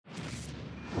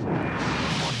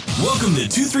Welcome to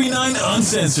 239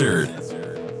 Uncensored.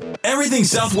 Everything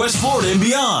Southwest Florida and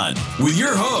beyond with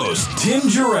your host, Tim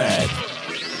Jarrett.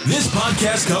 This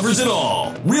podcast covers it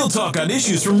all. Real talk on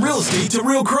issues from real estate to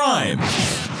real crime.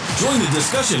 Join the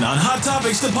discussion on hot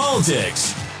topics to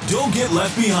politics. Don't get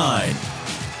left behind.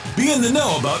 Be in the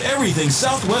know about everything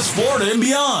Southwest Florida and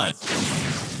beyond.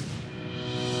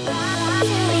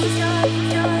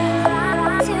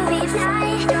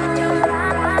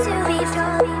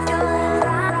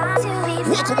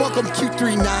 Welcome,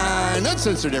 239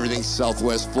 Uncensored, everything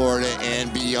Southwest Florida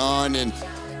and beyond. And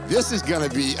this is going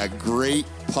to be a great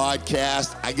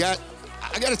podcast. I got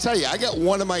to tell you, I got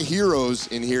one of my heroes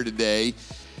in here today.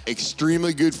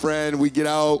 Extremely good friend. We get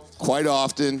out quite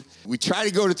often. We try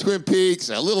to go to Twin Peaks,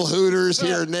 a little Hooters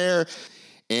here and there.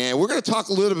 And we're going to talk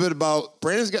a little bit about,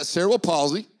 Brandon's got cerebral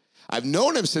palsy. I've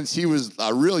known him since he was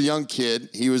a real young kid.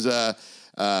 He was a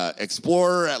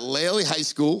explorer at Laley High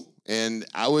School. And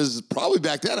I was probably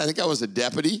back then, I think I was a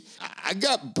deputy. I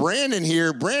got Brandon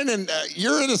here. Brandon,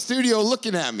 you're in the studio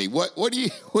looking at me. What do you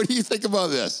think about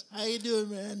this? How you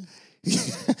doing, man?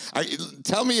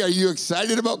 Tell me, are you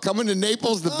excited about coming to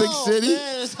Naples, the big city?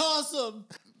 Man, it's awesome.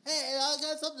 Hey, I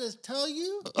got something to tell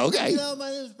you. Okay. You know, my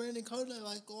name is Brandon Carter. I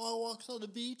like long walks on the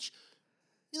beach.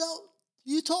 You know,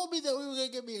 you told me that we were going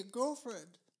to get me a girlfriend.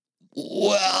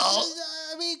 Well,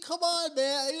 I mean, come on,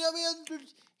 man.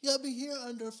 You got me here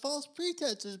under false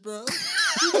pretenses, bro.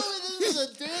 You told me this was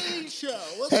a dating show.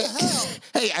 What the hell?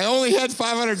 Hey, I only had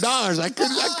 $500.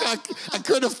 I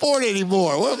couldn't afford it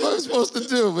anymore. What am I supposed to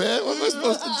do, man? What am I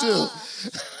supposed to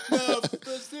do? No,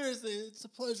 but seriously, it's a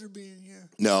pleasure being here.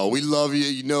 No, we love you.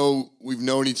 You know, we've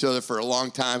known each other for a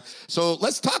long time. So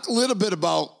let's talk a little bit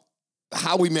about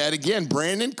how we met. Again,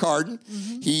 Brandon Carden.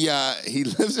 Mm-hmm. He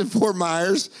lives in Fort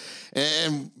Myers,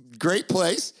 and great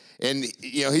place. And,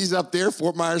 you know, he's up there,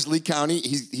 Fort Myers, Lee County.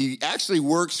 He actually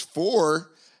works for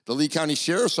the Lee County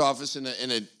Sheriff's Office in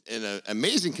an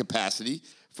amazing capacity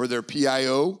for their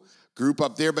PIO group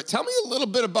up there. But tell me a little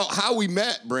bit about how we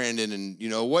met, Brandon, and, you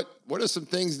know, what are some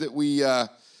things that we've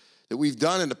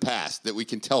done in the past that we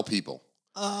can tell people?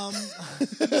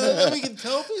 That we can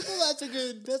tell people? That's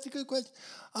a good question.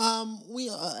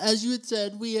 We, as you had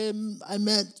said, I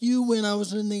met you when I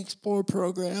was in the Explore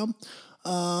program.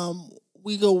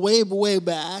 We go way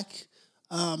back.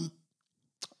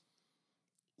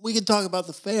 We can talk about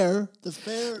the fair. The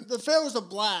fair was a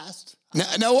blast.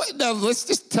 Now, let's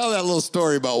just tell that little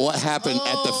story about what happened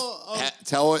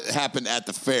tell what happened at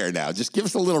the fair. Now, just give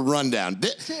us a little rundown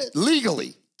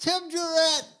legally. Tim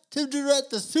Jarrett,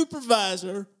 the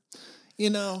supervisor. You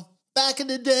know, back in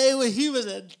the day when he was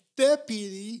a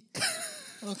deputy.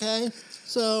 Okay,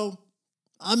 so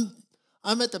I'm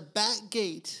at the back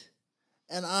gate.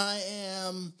 And I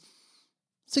am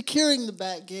securing the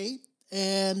back gate,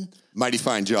 and mighty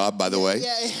fine job, by the way.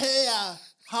 Yeah.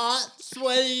 Hot,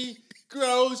 sweaty,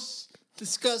 gross,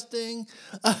 disgusting.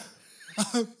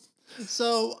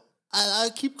 So I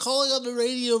keep calling on the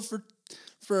radio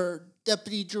for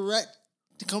Deputy Jarrett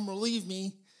to come relieve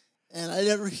me, and I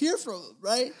never hear from him.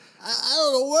 Right? I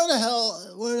don't know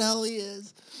where the hell he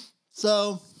is.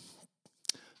 So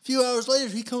a few hours later,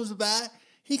 he comes by.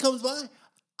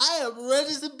 I am red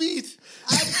as a beet.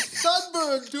 I'm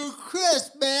sunburned to a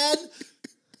crisp, man.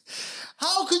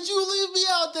 How could you leave me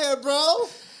out there, bro?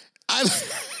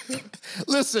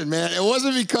 Listen, man, it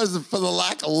wasn't for the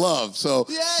lack of love. So,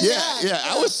 yeah.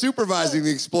 I was supervising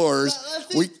the Explorers.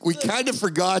 We kind of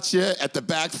forgot you at the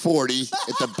back 40,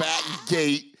 at the back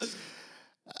gate.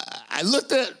 I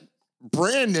looked at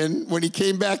Brandon when he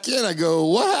came back in. I go,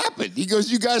 what happened? He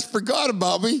goes, you guys forgot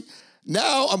about me.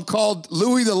 Now I'm called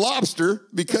Louis the Lobster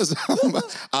because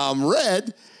I'm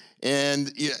red,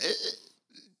 and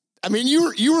I mean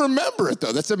you remember it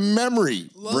though. That's a memory,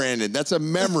 Brandon. That's a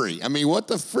memory. I mean, what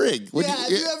the frig?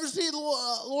 Have you ever seen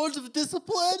Lords of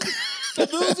Discipline? The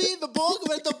movie, the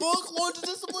book, Lords of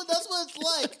Discipline. That's what it's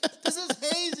like. This is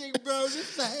hazing, bro. This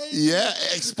is hazing. Yeah,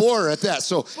 Explorer at that.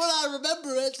 So, but I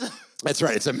remember it. That's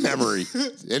right. It's a memory,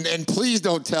 and please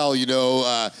don't tell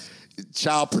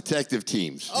child protective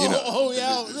teams. Yeah, we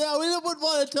wouldn't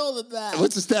want to tell them that.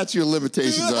 What's the statute of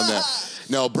limitations on that?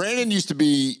 No, Brandon used to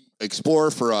be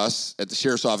Explorer for us at the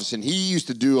Sheriff's Office, and he used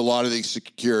to do a lot of the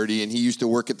security, and he used to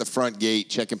work at the front gate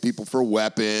checking people for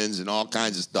weapons and all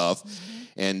kinds of stuff. Mm-hmm.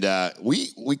 And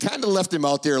we kind of left him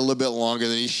out there a little bit longer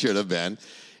than he should have been.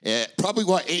 Probably,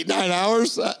 8-9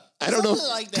 hours? I don't know.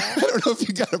 Like that. I don't know if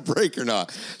you got a break or not.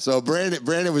 So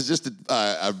Brandon was just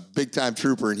a big time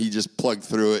trooper, and he just plugged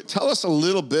through it. Tell us a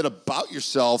little bit about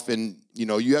yourself, and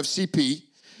you have CP.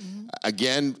 Mm-hmm.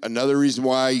 Again, another reason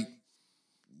why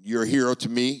you're a hero to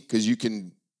me, because you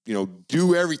can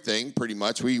do everything pretty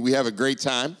much. We have a great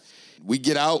time. We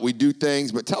get out, we do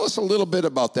things, but tell us a little bit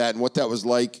about that and what that was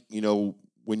like,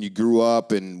 when you grew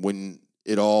up and when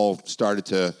it all started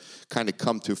to kind of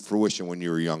come to fruition when you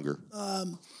were younger.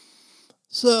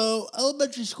 So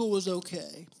elementary school was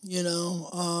okay,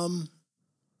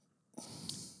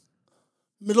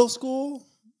 middle school,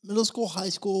 high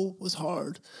school was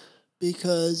hard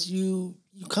because you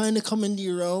kind of come into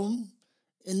your own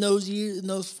in those years, in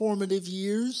those formative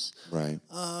years. Right.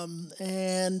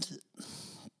 And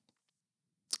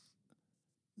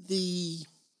the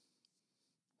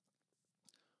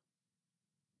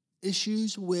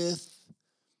issues with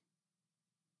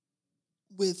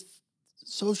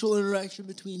social interaction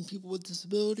between people with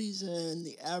disabilities and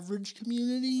the average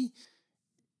community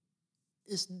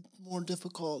is more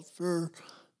difficult for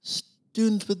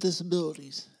students with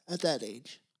disabilities at that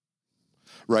age.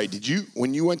 Right.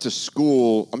 When you went to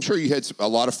school, I'm sure you had a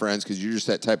lot of friends because you're just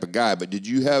that type of guy, but did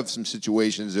you have some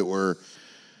situations that were,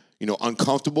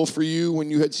 uncomfortable for you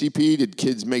when you had CP? Did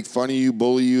kids make fun of you,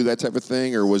 bully you, that type of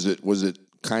thing? Or was it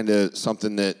kind of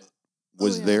something that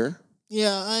was there?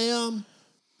 Yeah,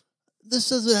 this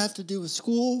doesn't have to do with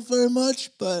school very much,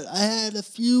 but I had a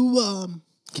few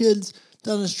kids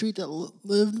down the street that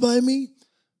lived by me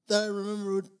that I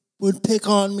remember would pick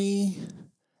on me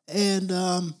and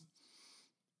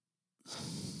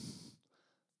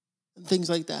things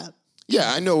like that.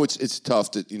 Yeah, I know it's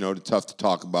tough to tough to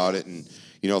talk about it and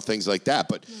things like that.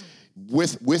 But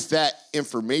with that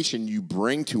information you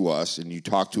bring to us and you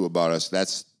talk to about us,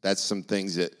 that's some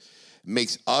things that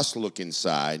makes us look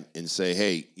inside and say,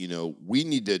 hey, we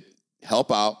need to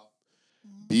help out,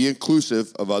 be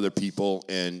inclusive of other people,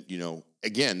 and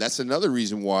again, that's another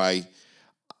reason why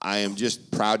I am just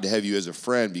proud to have you as a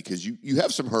friend because you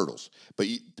have some hurdles. But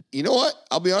you know what?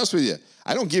 I'll be honest with you.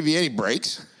 I don't give you any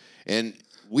breaks, and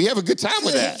we have a good time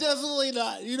with that. Definitely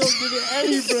not. You don't give it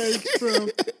any breaks from.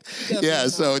 Yeah.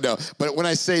 So no. But when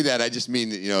I say that, I just mean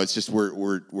that, it's just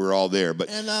we're all there. But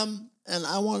and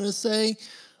I want to say,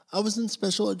 I was in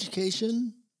special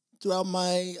education throughout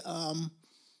my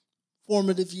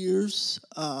formative years.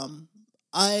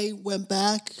 I went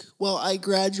back. Well, I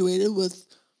graduated with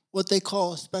what they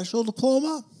call a special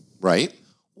diploma. Right.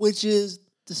 Which is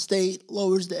the state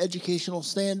lowers the educational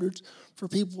standards for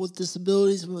people with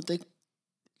disabilities and what they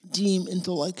deem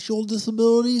intellectual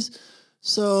disabilities.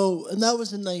 So, and that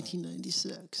was in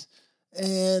 1996.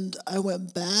 And I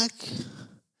went back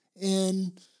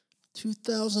in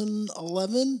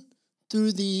 2011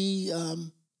 through the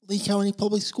Lee County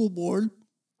Public School Board.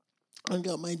 I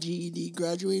got my GED,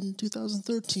 graduated in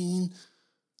 2013.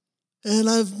 And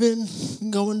I've been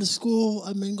going to school.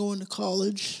 I've been going to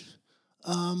college.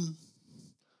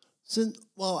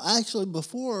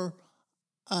 Before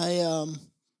I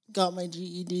got my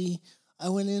GED, I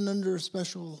went in under a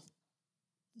special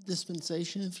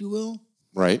dispensation, if you will.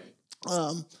 Right.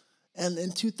 And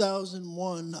in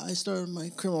 2001, I started my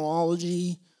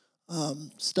criminology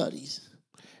studies.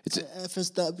 It's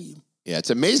FSW. Yeah,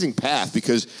 it's an amazing path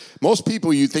because most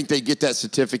people, you think they get that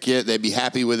certificate, they'd be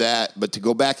happy with that, but to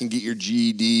go back and get your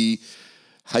GED,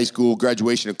 high school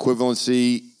graduation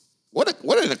equivalency, what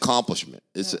an accomplishment!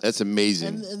 That's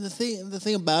amazing. And the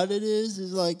thing about it is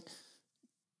like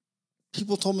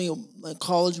people told me like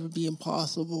college would be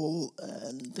impossible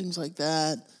and things like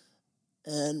that,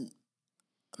 and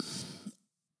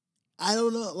I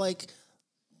don't know. Like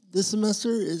this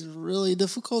semester is really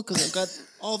difficult because I've got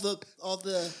all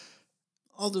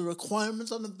the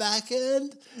requirements on the back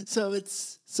end, so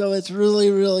it's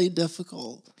really, really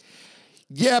difficult.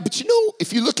 Yeah, but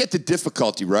if you look at the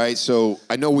difficulty, right? So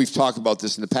I know we've talked about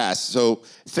this in the past. So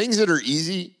things that are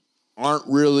easy aren't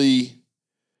really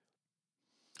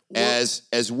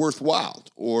as worthwhile,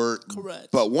 or correct.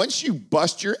 But once you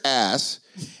bust your ass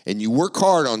and you work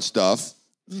hard on stuff,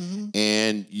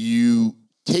 and you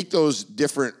take those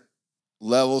different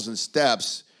levels and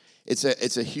steps,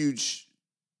 it's a huge.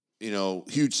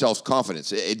 Huge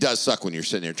self-confidence. It does suck when you're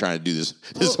sitting there trying to do this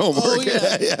homework. Oh,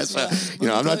 yeah.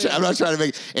 I'm not trying to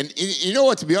make. And you know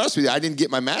what? To be honest with you, I didn't get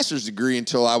my master's degree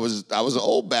until I was an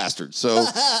old bastard. So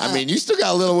you still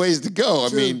got a little ways to go.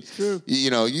 True.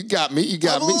 You got me.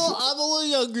 I'm a little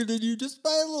younger than you, just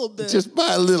by a little bit. Just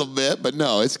by a little bit, but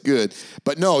no, it's good.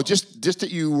 But no, just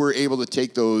that you were able to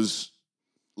take those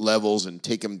levels and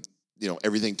take them,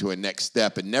 everything to a next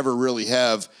step, and never really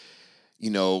have.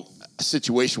 A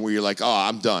situation where you're like, oh,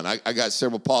 I'm done. I got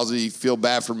cerebral palsy. Feel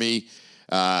bad for me.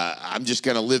 I'm just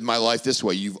going to live my life this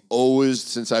way. You've always,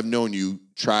 since I've known you,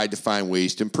 tried to find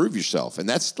ways to improve yourself. And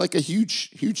that's like a huge,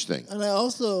 huge thing. And you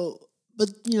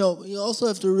also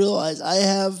have to realize I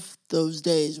have those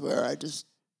days where I just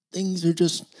things are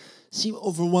just seem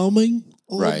overwhelming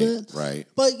a little bit. Right.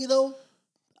 But,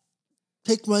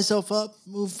 pick myself up,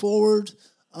 move forward.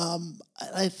 I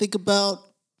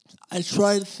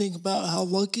try to think about how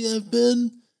lucky I've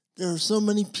been. There are so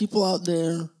many people out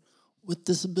there with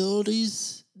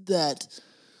disabilities that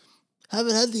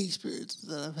haven't had the experiences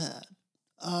that I've had.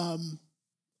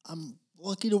 I'm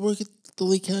lucky to work at the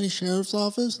Lee County Sheriff's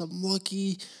Office. I'm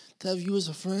lucky to have you as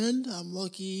a friend. I'm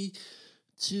lucky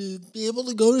to be able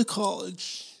to go to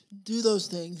college, do those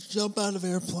things, jump out of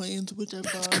airplanes, which I've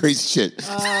done. Crazy shit.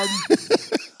 I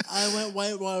went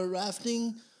whitewater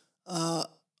rafting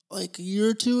like a year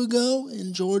or two ago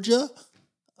in Georgia.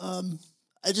 I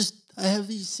have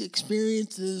these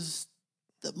experiences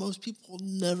that most people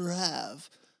never have.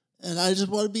 And I just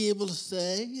want to be able to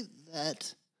say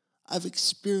that I've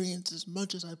experienced as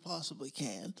much as I possibly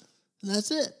can. And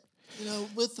that's it.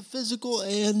 With the physical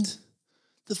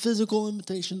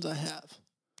limitations I have.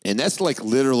 And that's like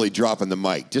literally dropping the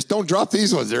mic. Just don't drop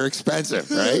these ones. They're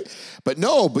expensive, right? But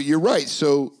you're right.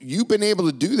 So you've been able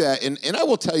to do that. And I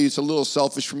will tell you, it's a little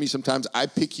selfish for me sometimes. I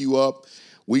pick you up.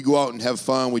 We go out and have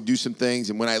fun. We do some things.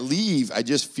 And when I leave, I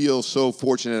just feel so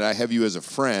fortunate I have you as a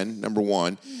friend, number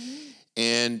one. Mm-hmm.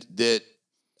 And that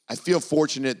I feel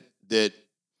fortunate that,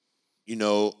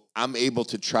 I'm able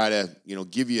to try to,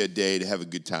 give you a day to have a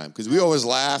good time. Because we always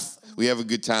laugh. We have a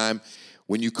good time.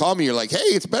 When you call me, you're like, hey,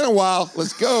 it's been a while.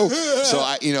 Let's go. So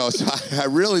I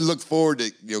really look forward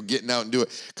to, getting out and do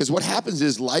it. Because what happens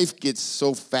is life gets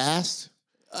so fast.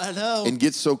 I know. And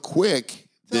gets so quick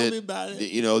that,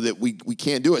 that we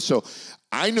can't do it. So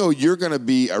I know you're going to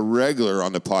be a regular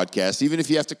on the podcast. Even if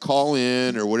you have to call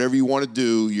in or whatever you want to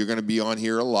do, you're going to be on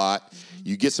here a lot. Mm-hmm.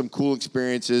 You get some cool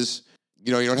experiences.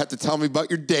 You don't have to tell me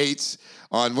about your dates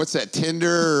on what's that,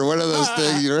 Tinder or what are those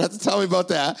things. You don't have to tell me about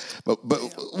that. But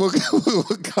we'll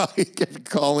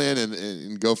call in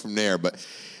and go from there. But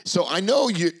so I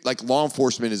know law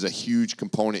enforcement is a huge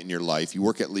component in your life. You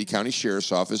work at Lee County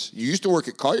Sheriff's Office. You used to work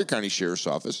at Collier County Sheriff's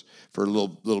Office for a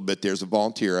little bit there as a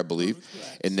volunteer, I believe.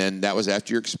 Correct. And then that was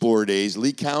after your Explorer days.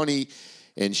 Lee County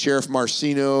and Sheriff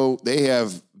Marcino, they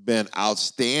have been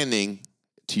outstanding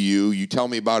to you. You tell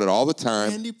me about it all the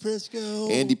time. Andy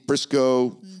Prisco.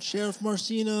 Sheriff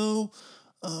Marcino.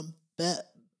 Beth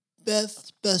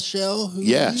Shell.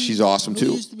 She's awesome too.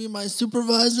 Who used to be my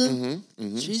supervisor. Mm-hmm,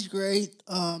 mm-hmm. She's great.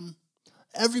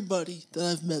 Everybody that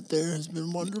I've met there has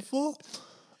been wonderful.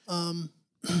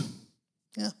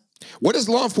 Yeah. What does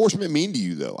law enforcement mean to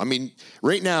you, though? I mean,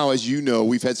 right now, as you know,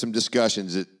 we've had some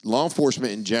discussions that law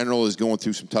enforcement in general is going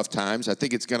through some tough times. I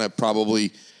think it's going to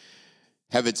probably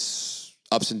have its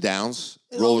ups and downs,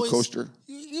 roller coaster.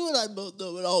 You and I both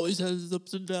know it always has its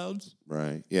ups and downs.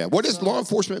 Right. Yeah. What does law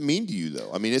enforcement mean to you, though?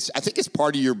 I mean, I think it's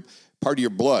part of your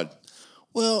blood.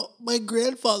 Well, my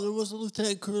grandfather was a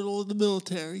lieutenant colonel in the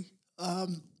military,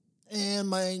 and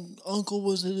my uncle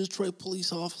was a Detroit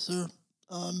police officer.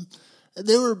 And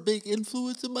they were a big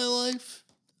influence in my life.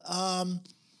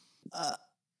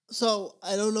 So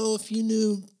I don't know if you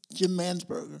knew Jim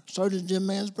Mansberger, Sergeant Jim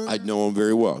Mansberger. I know him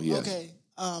very well. Yes. Okay.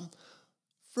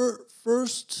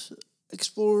 First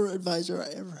Explorer advisor I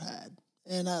ever had.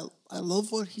 And I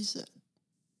love what he said.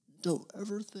 Don't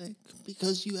ever think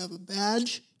because you have a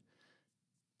badge,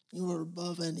 you are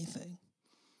above anything.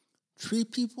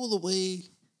 Treat people the way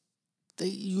that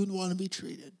you would want to be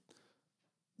treated.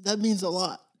 That means a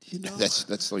lot,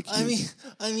 That's like huge.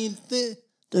 I mean,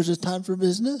 there's a time for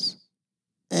business,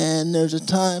 and there's a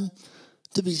time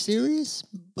to be serious,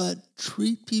 but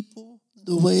treat people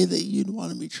the way that you'd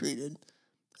want to be treated.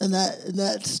 And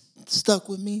that stuck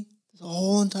with me the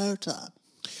whole entire time.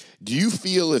 Do you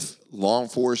feel if law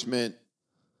enforcement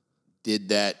did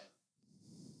that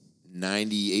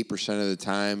 98% of the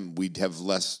time, we'd have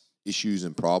less issues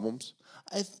and problems?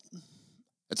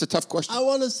 That's a tough question. I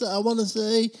want to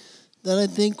say that I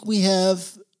think we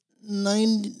have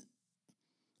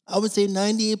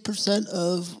 98%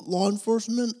 of law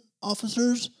enforcement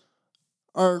officers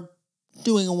are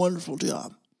doing a wonderful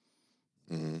job.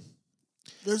 Mm-hmm.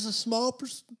 There's a small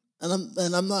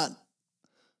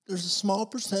there's a small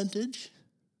percentage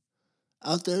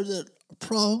out there that are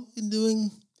probably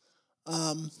doing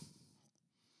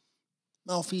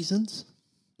malfeasance.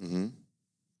 Mm-hmm.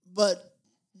 But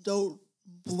don't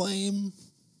blame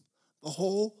the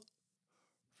whole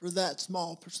for that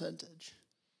small percentage.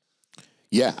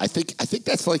 Yeah, I think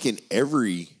that's like in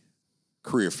every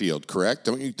career field, correct?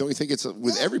 Don't you think it's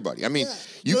with everybody? I mean,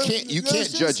 you can't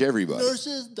judge everybody.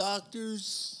 Nurses,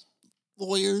 doctors,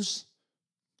 lawyers.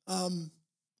 Lawyers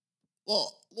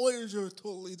are a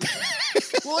totally different.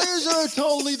 Lawyers are a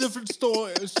totally different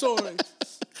story.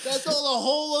 That's on a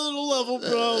whole other level,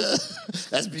 bro.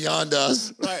 That's beyond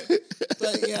us. Right.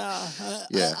 But yeah,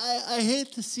 I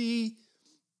hate to see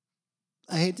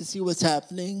what's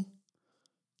happening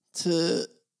to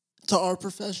our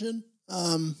profession.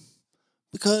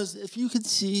 Because if you could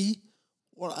see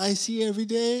what I see every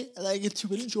day and I get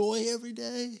to enjoy every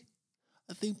day,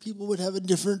 I think people would have a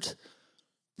different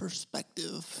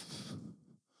perspective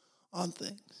on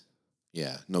things.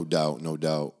 Yeah, no doubt, no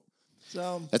doubt.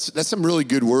 So That's some really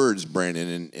good words,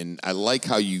 Brandon, and I like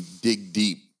how you dig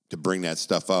deep to bring that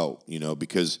stuff out,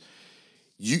 because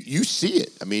you see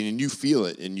it. I mean, and you feel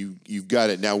it, and you've got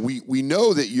it. Now we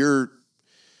know that you're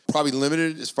probably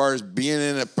limited as far as being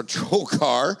in a patrol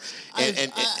car, and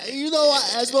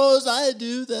as well as I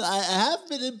do, that I have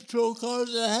been in patrol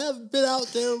cars and I have been out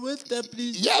there with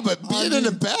deputies. Yeah, but being in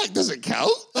the back doesn't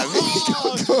count. I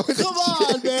mean, come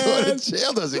on, man. Going to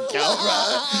jail doesn't count,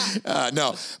 right?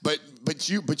 No, but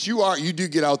you do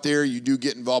get out there, you do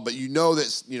get involved, but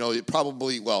that it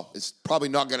probably it's probably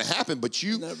not going to happen. But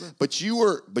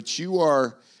you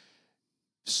are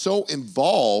so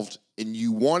involved. And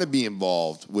you want to be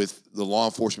involved with the law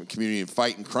enforcement community and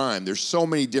fighting crime. There's so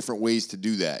many different ways to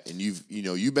do that, and you've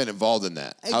been involved in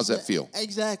that. How's that feel?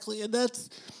 Exactly, and that's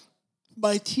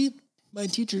my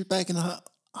teachers back in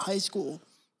high school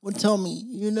would tell me,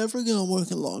 "You're never going to work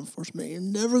in law enforcement. You're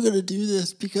never going to do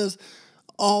this," because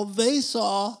all they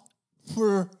saw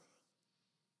were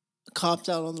cops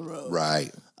out on the road.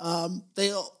 Right.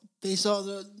 They saw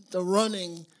the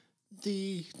running,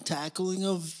 the tackling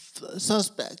of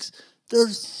suspects.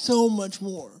 There's so much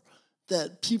more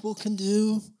that people can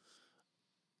do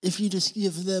if you just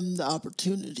give them the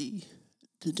opportunity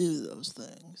to do those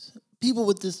things. People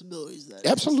with disabilities, that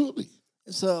Absolutely.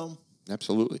 is. So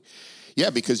Absolutely. Yeah,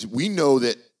 because we know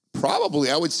that probably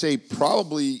a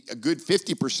good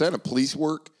 50% of police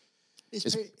work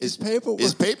is paperwork.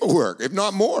 Is paperwork, if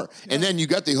not more. Yeah. And then you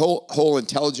got the whole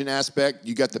intelligent aspect.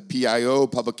 You got the PIO,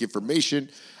 public information.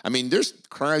 I mean, there's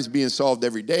crimes being solved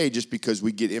every day just because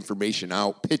we get information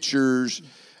out, pictures,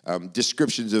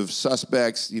 descriptions of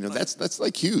suspects. That's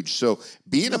like huge. So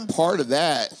being a part of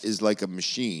that is like a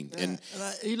machine. Yeah. And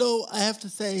I have to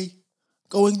say,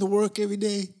 going to work every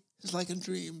day is like a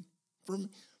dream. For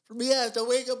me, I have to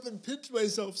wake up and pinch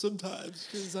myself sometimes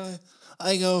because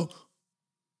I go,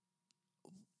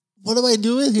 what am I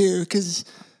doing here? Because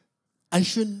I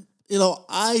shouldn't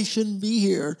be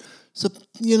here. So,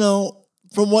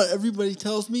 from what everybody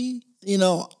tells me,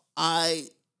 I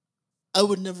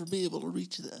would never be able to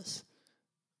reach this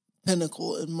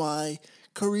pinnacle in my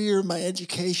career, my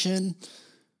education,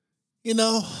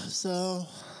 so.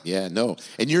 Yeah, no.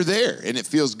 And you're there and it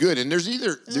feels good. And there's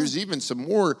even some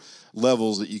more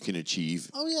levels that you can achieve.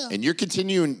 Oh, yeah. And you're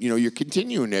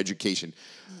continuing education.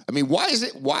 I mean, why is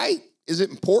it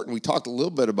important? We talked a little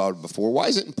bit about it before. Why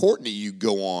is it important that you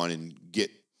go on and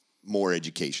get more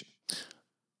education?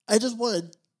 I just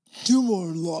want to do more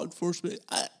law enforcement.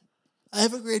 I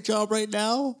have a great job right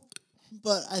now,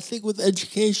 but I think with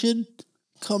education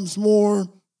comes more,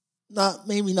 not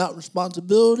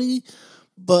responsibility,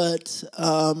 but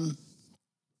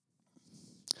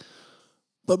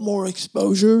more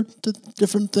exposure to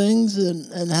different things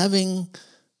and having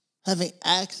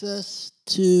access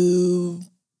to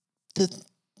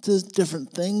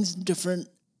different things, different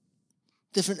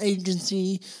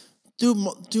agency,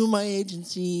 do my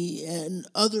agency and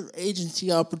other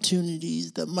agency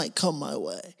opportunities that might come my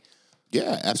way.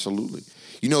 Yeah, absolutely.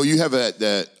 You have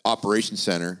the operations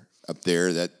center up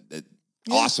there that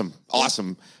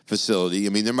awesome facility. I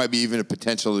mean, there might be even a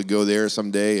potential to go there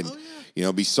someday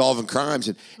and be solving crimes.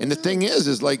 And the thing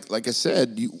is like I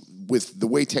said, with the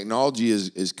way technology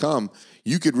is come,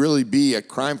 you could really be a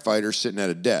crime fighter sitting at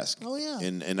a desk. Oh yeah.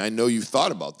 And I know you've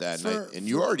thought about that, and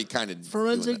you already kind of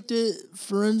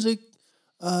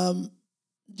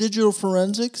digital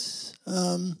forensics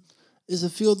is a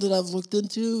field that I've looked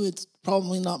into. It's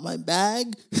probably not my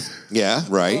bag. Yeah,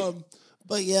 right.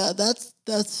 But yeah,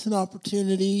 that's an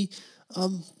opportunity.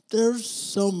 There's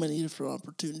so many different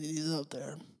opportunities out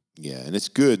there. Yeah, and it's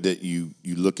good that you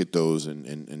look at those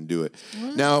and do it.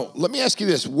 Right. Now, let me ask you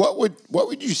this: what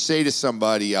would you say to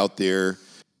somebody out there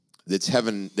that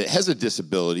has a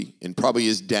disability and probably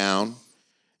is down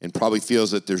and probably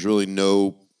feels that there's really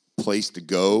no place to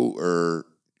go, or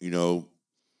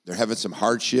they're having some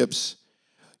hardships?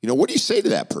 What do you say to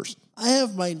that person? I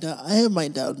have my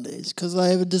down days because I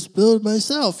have a disability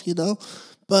myself,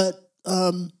 but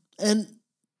and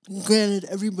granted,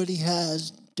 everybody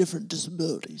has different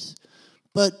disabilities,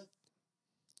 but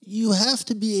you have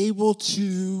to be able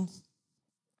to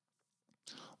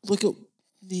look at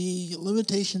the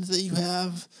limitations that you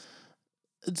have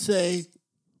and say,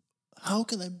 how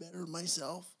can I better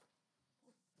myself?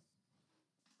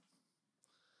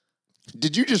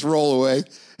 Did you just roll away?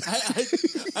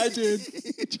 I did.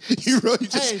 You really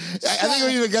just. Hey, I think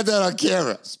we even got that on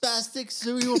camera. Spastic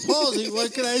cerebral palsy.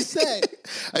 What can I say?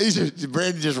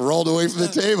 Brandon just rolled away from the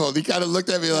table. And he kind of looked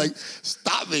at me like,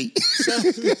 "Stop me!"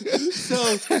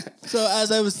 So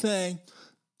as I was saying,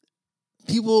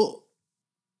 people,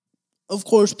 of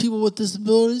course, people with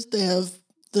disabilities,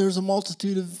 there's a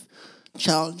multitude of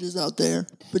challenges out there,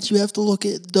 but you have to look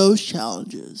at those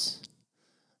challenges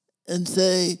and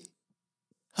say,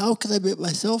 how can I make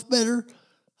myself better?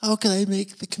 How can I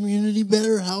make the community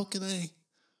better? How can I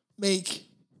make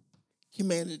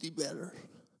humanity better?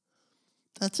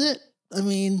 That's it. I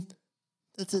mean,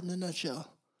 that's it in a nutshell.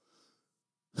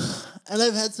 And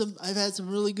I've had some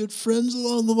really good friends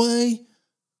along the way.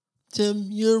 Tim,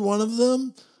 you're one of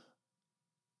them.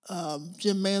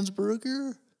 Jim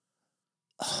Mansberger.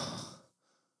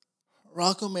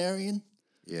 Rocco Marion.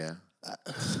 Yeah.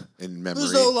 In memory.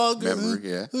 Who's no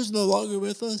longer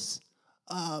with us.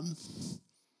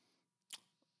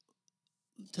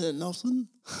 Lieutenant Nelson.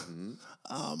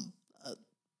 Mm-hmm.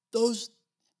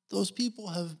 Those people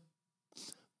have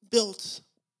built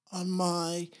on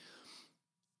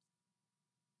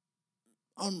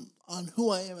on who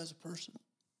I am as a person.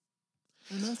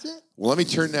 And that's it. Well, let me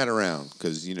turn that around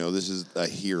because, this is a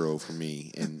hero for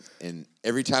me. And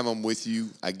every time I'm with you,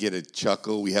 I get a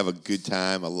chuckle. We have a good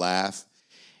time, a laugh.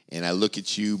 And I look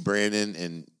at you, Brandon,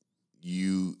 and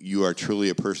you are truly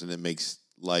a person that makes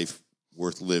life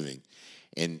worth living.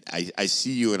 And I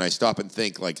see you and I stop and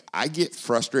think, like, I get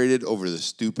frustrated over the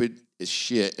stupidest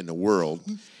shit in the world.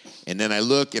 And then I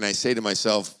look and I say to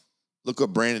myself, look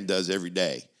what Brandon does every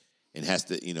day and has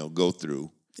to, go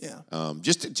through. Yeah.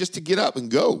 Just to get up and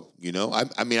go,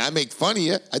 I mean, I make fun of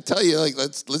you. I tell you, like,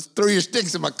 let's throw your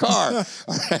sticks in my car.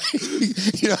 All right?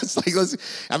 It's like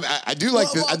I do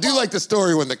like the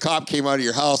story when the cop came out of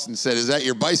your house and said, "Is that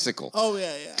your bicycle?" Oh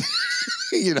yeah.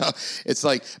 It's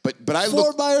like, but I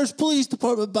Fort Myers Police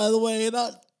Department, by the way,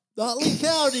 not Lee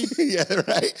County. Yeah,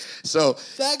 right. So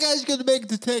that guy's gonna make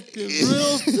detective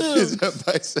real soon. Is that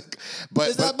bicycle?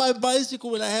 Is that my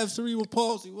bicycle when I have cerebral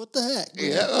palsy? What the heck?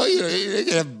 Man? Yeah, you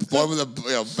can have one with a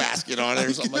basket on it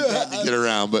or something like that to get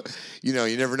around. But you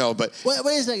never know. But wait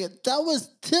a second, that was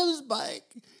Tim's bike.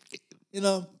 I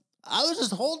was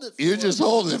just holding it. You're just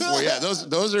holding it for yeah.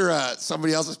 Those are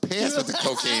somebody else's pants with the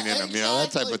cocaine in them. Exactly.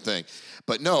 That type of thing.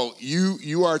 But no,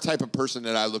 you are a type of person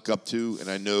that I look up to, and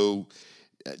I know.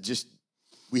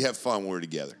 We have fun when we're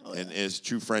together, and it's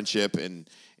true friendship, and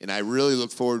I really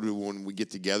look forward to when we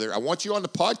get together. I want you on the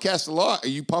podcast a lot. Are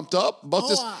you pumped up about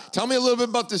this? Tell me a little bit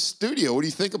about this studio. What do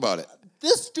you think about it?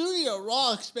 This studio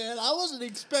rocks, man. I wasn't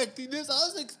expecting this. I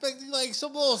was expecting like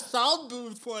some little sound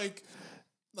booth for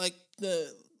like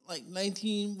the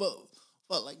 1940s,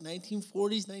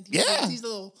 1950s, Yeah.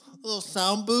 little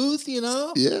sound booth,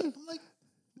 Yeah. I'm like,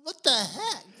 what the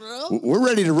heck, bro? We're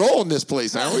ready to roll in this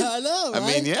place, aren't we? I know, right? I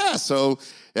mean, yeah. So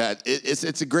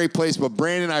it's a great place. But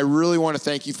Brandon, I really want to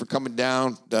thank you for coming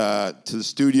down to the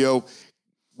studio.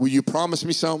 Will you promise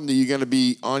me something that you're going to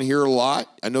be on here a lot?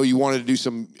 I know you wanted to do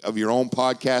some of your own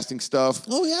podcasting stuff.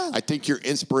 Oh, yeah. I think your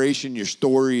inspiration, your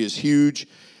story is huge.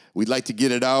 We'd like to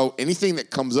get it out. Anything that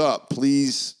comes up,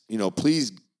 please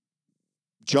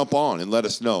jump on and let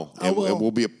us know. And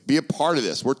we'll be a part of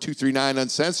this. We're 239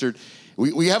 Uncensored.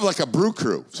 We have like a brew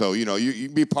crew, so you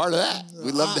can be a part of that.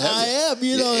 We'd love to have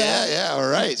you. I am, Yeah, all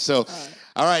right. So,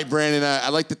 all right, Brandon, I'd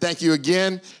like to thank you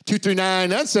again.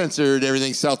 239 Uncensored,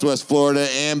 everything Southwest Florida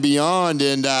and beyond.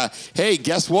 And hey,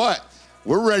 guess what?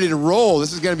 We're ready to roll.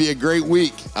 This is going to be a great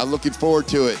week. I'm looking forward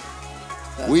to it.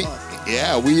 We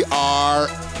are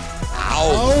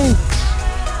out.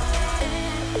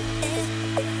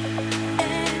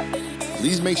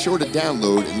 Please make sure to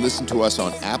download and listen to us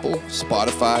on Apple,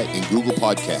 Spotify, and Google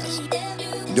Podcasts.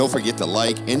 And don't forget to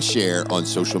like and share on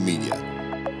social media.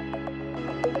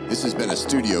 This has been a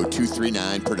Studio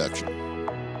 239 production.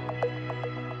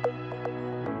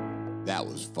 That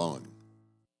was fun.